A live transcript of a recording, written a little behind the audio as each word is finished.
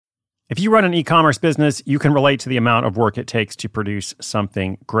If you run an e-commerce business, you can relate to the amount of work it takes to produce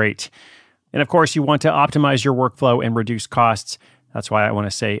something great. And of course, you want to optimize your workflow and reduce costs. That's why I want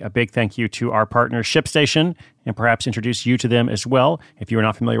to say a big thank you to our partner, ShipStation, and perhaps introduce you to them as well. If you are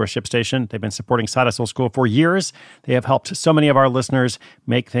not familiar with ShipStation, they've been supporting Side Hustle School for years. They have helped so many of our listeners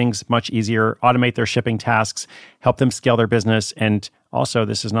make things much easier, automate their shipping tasks, help them scale their business, and also,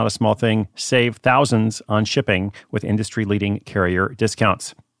 this is not a small thing, save thousands on shipping with industry-leading carrier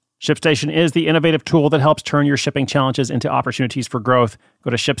discounts. ShipStation is the innovative tool that helps turn your shipping challenges into opportunities for growth. Go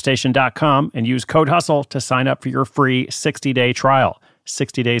to ShipStation.com and use code HUSTLE to sign up for your free 60-day trial.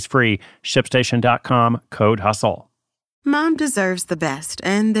 60 days free. ShipStation.com, code HUSTLE. Mom deserves the best,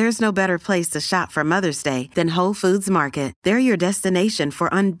 and there's no better place to shop for Mother's Day than Whole Foods Market. They're your destination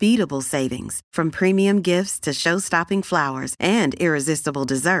for unbeatable savings, from premium gifts to show-stopping flowers and irresistible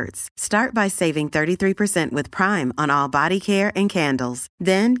desserts. Start by saving 33% with Prime on all body care and candles.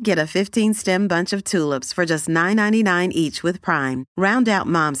 Then get a 15-stem bunch of tulips for just $9.99 each with Prime. Round out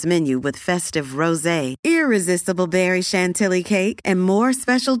Mom's menu with festive rosé, irresistible berry chantilly cake, and more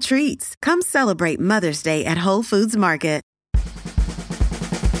special treats. Come celebrate Mother's Day at Whole Foods Market.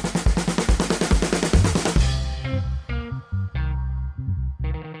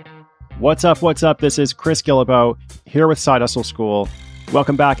 What's up? What's up? This is Chris Guillebeau here with Side Hustle School.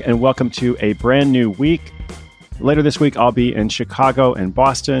 Welcome back and welcome to a brand new week. Later this week, I'll be in Chicago and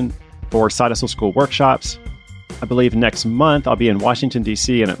Boston for Side Hustle School workshops. I believe next month, I'll be in Washington,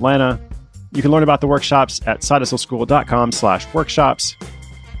 D.C. and Atlanta. You can learn about the workshops at sidehustleschool.com/workshops.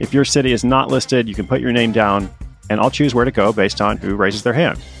 If your city is not listed, you can put your name down and I'll choose where to go based on who raises their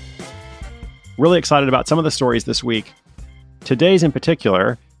hand. Really excited about some of the stories this week. Today's in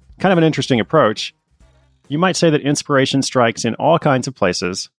particular, kind of an interesting approach. You might say that inspiration strikes in all kinds of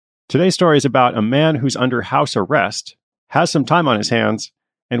places. Today's story is about a man who's under house arrest, has some time on his hands,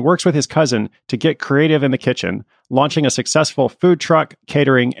 and works with his cousin to get creative in the kitchen, launching a successful food truck,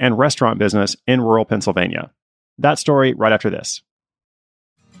 catering, and restaurant business in rural Pennsylvania. That story right after this.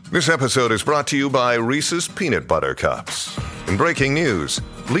 This episode is brought to you by Reese's Peanut Butter Cups. In breaking news,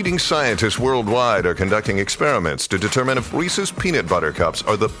 leading scientists worldwide are conducting experiments to determine if Reese's Peanut Butter Cups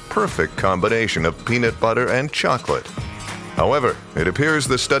are the perfect combination of peanut butter and chocolate. However, it appears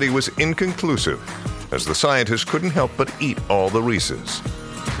the study was inconclusive, as the scientists couldn't help but eat all the Reese's.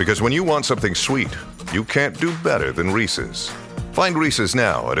 Because when you want something sweet, you can't do better than Reese's. Find Reese's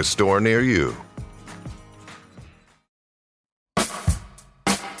now at a store near you.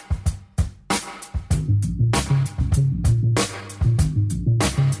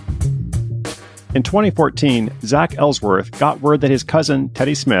 In 2014, Zach Ellsworth got word that his cousin,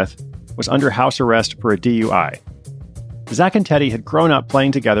 Teddy Smith, was under house arrest for a DUI. Zach and Teddy had grown up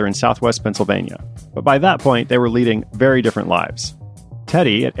playing together in southwest Pennsylvania, but by that point, they were leading very different lives.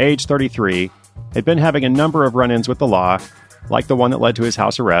 Teddy, at age 33, had been having a number of run-ins with the law, like the one that led to his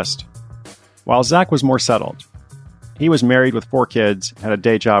house arrest, while Zach was more settled. He was married with 4 kids, had a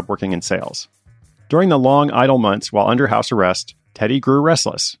day job working in sales. During the long idle months while under house arrest, Teddy grew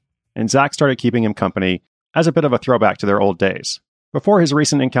restless, and Zach started keeping him company as a bit of a throwback to their old days. Before his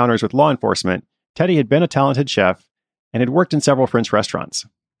recent encounters with law enforcement, Teddy had been a talented chef and had worked in several French restaurants.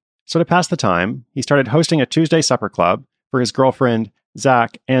 So to pass the time, he started hosting a Tuesday supper club for his girlfriend,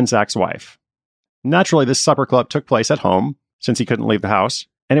 Zach, and Zach's wife. Naturally, this supper club took place at home, since he couldn't leave the house,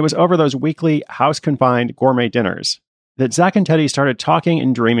 and it was over those weekly house-confined gourmet dinners that Zach and Teddy started talking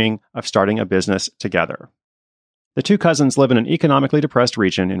and dreaming of starting a business together. The two cousins live in an economically depressed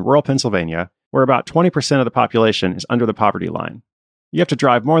region in rural Pennsylvania, where about 20% of the population is under the poverty line. You have to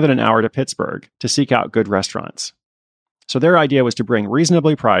drive more than an hour to Pittsburgh to seek out good restaurants. So their idea was to bring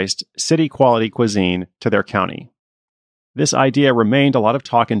reasonably priced, city-quality cuisine to their county. This idea remained a lot of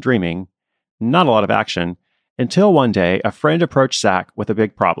talk and dreaming, not a lot of action, until one day a friend approached Zach with a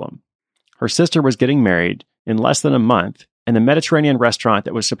big problem. Her sister was getting married in less than a month, and the Mediterranean restaurant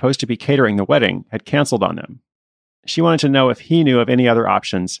that was supposed to be catering the wedding had canceled on them. She wanted to know if he knew of any other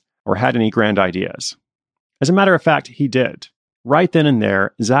options or had any grand ideas. As a matter of fact, he did. Right then and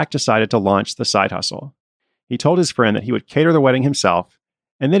there, Zach decided to launch the side hustle. He told his friend that he would cater the wedding himself,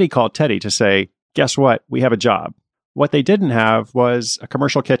 and then he called Teddy to say, "Guess what? We have a job." What they didn't have was a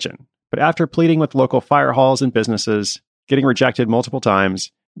commercial kitchen. But after pleading with local fire halls and businesses, getting rejected multiple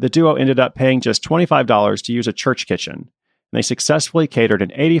times, the duo ended up paying just $25 to use a church kitchen. And they successfully catered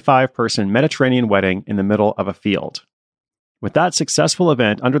an 85-person Mediterranean wedding in the middle of a field. With that successful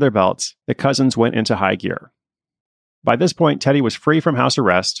event under their belts, the cousins went into high gear. By this point, Teddy was free from house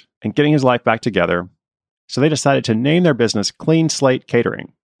arrest and getting his life back together, so they decided to name their business Clean Slate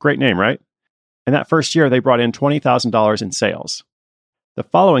Catering. Great name, right? And that first year, they brought in $20,000 in sales. The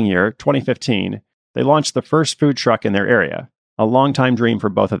following year, 2015, they launched the first food truck in their area, a longtime dream for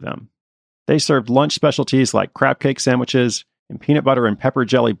both of them. They served lunch specialties like crab cake sandwiches and peanut butter and pepper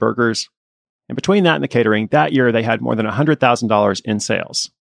jelly burgers. And between that and the catering, that year they had more than $100,000 in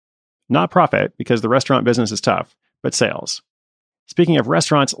sales. Not profit, because the restaurant business is tough, but sales. Speaking of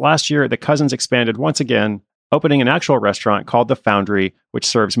restaurants, last year the cousins expanded once again, opening an actual restaurant called The Foundry, which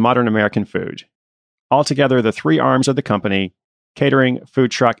serves modern American food. Altogether, the three arms of the company, catering,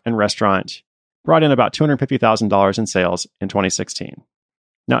 food truck, and restaurant, brought in about $250,000 in sales in 2016.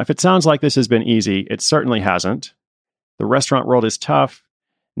 Now, if it sounds like this has been easy, it certainly hasn't. The restaurant world is tough.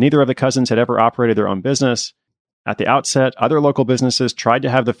 Neither of the cousins had ever operated their own business. At the outset, other local businesses tried to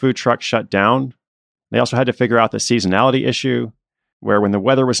have the food truck shut down. They also had to figure out the seasonality issue, where when the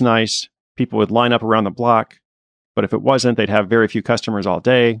weather was nice, people would line up around the block. But if it wasn't, they'd have very few customers all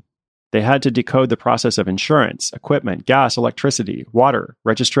day. They had to decode the process of insurance, equipment, gas, electricity, water,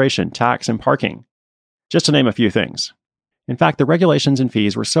 registration, tax, and parking, just to name a few things. In fact, the regulations and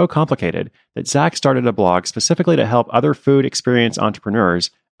fees were so complicated that Zach started a blog specifically to help other food experience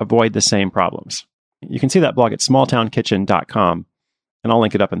entrepreneurs avoid the same problems. You can see that blog at smalltownkitchen.com, and I'll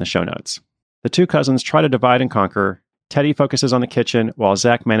link it up in the show notes. The two cousins try to divide and conquer. Teddy focuses on the kitchen while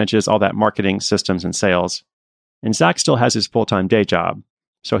Zach manages all that marketing, systems, and sales. And Zach still has his full-time day job,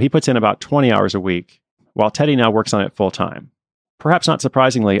 so he puts in about 20 hours a week, while Teddy now works on it full-time. Perhaps not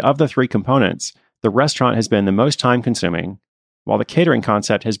surprisingly, of the three components, the restaurant has been the most time-consuming, while the catering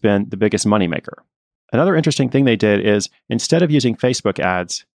concept has been the biggest moneymaker. Another interesting thing they did is, instead of using Facebook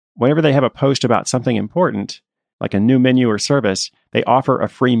ads, whenever they have a post about something important, like a new menu or service, they offer a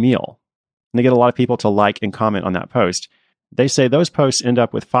free meal. And they get a lot of people to like and comment on that post. They say those posts end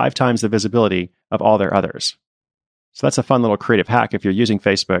up with 5 times the visibility of all their others. So that's a fun little creative hack if you're using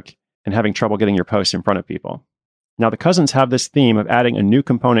Facebook and having trouble getting your posts in front of people. Now, the cousins have this theme of adding a new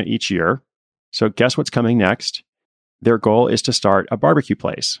component each year. So guess what's coming next? Their goal is to start a barbecue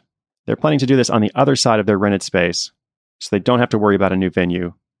place. They're planning to do this on the other side of their rented space, so they don't have to worry about a new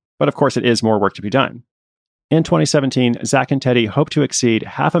venue. But of course, it is more work to be done. In 2017, Zach and Teddy hope to exceed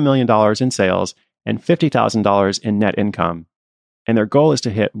 $500,000 in sales and $50,000 in net income. And their goal is to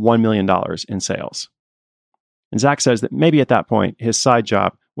hit $1 million in sales. And Zach says that maybe at that point, his side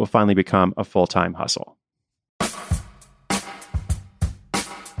job will finally become a full-time hustle.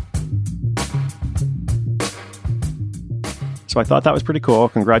 So I thought that was pretty cool.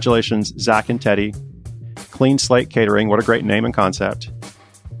 Congratulations, Zach and Teddy. Clean Slate Catering, what a great name and concept.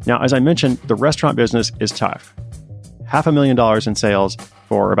 Now, as I mentioned, the restaurant business is tough. $500,000 in sales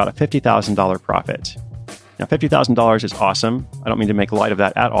for about a $50,000 profit. Now, $50,000 is awesome. I don't mean to make light of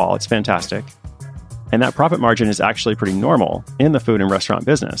that at all. It's fantastic. And that profit margin is actually pretty normal in the food and restaurant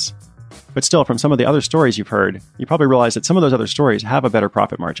business. But still, from some of the other stories you've heard, you probably realize that some of those other stories have a better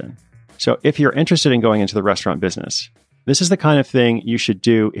profit margin. So if you're interested in going into the restaurant business, this is the kind of thing you should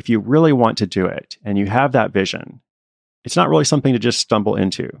do if you really want to do it and you have that vision. It's not really something to just stumble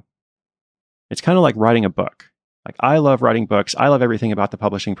into. It's kind of like writing a book. Like, I love writing books. I love everything about the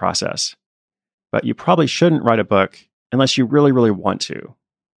publishing process. But you probably shouldn't write a book unless you really, really want to.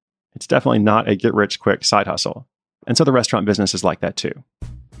 It's definitely not a get-rich-quick side hustle. And so the restaurant business is like that too.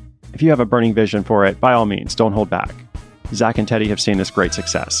 If you have a burning vision for it, by all means, don't hold back. Zach and Teddy have seen this great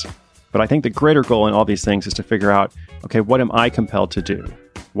success. But I think the greater goal in all these things is to figure out, okay, what am I compelled to do?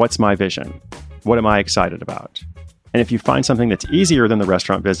 What's my vision? What am I excited about? And if you find something that's easier than the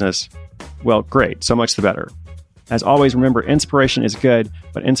restaurant business, well, great, so much the better. As always, remember, inspiration is good,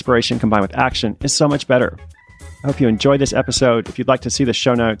 but inspiration combined with action is so much better. I hope you enjoyed this episode. If you'd like to see the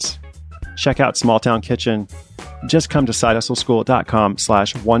show notes, check out Small Town Kitchen. Just come to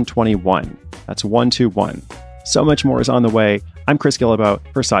sidehustleschool.com/121. That's 121. So much more is on the way. I'm Chris Guillebeau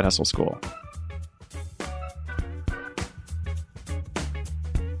for Side Hustle School.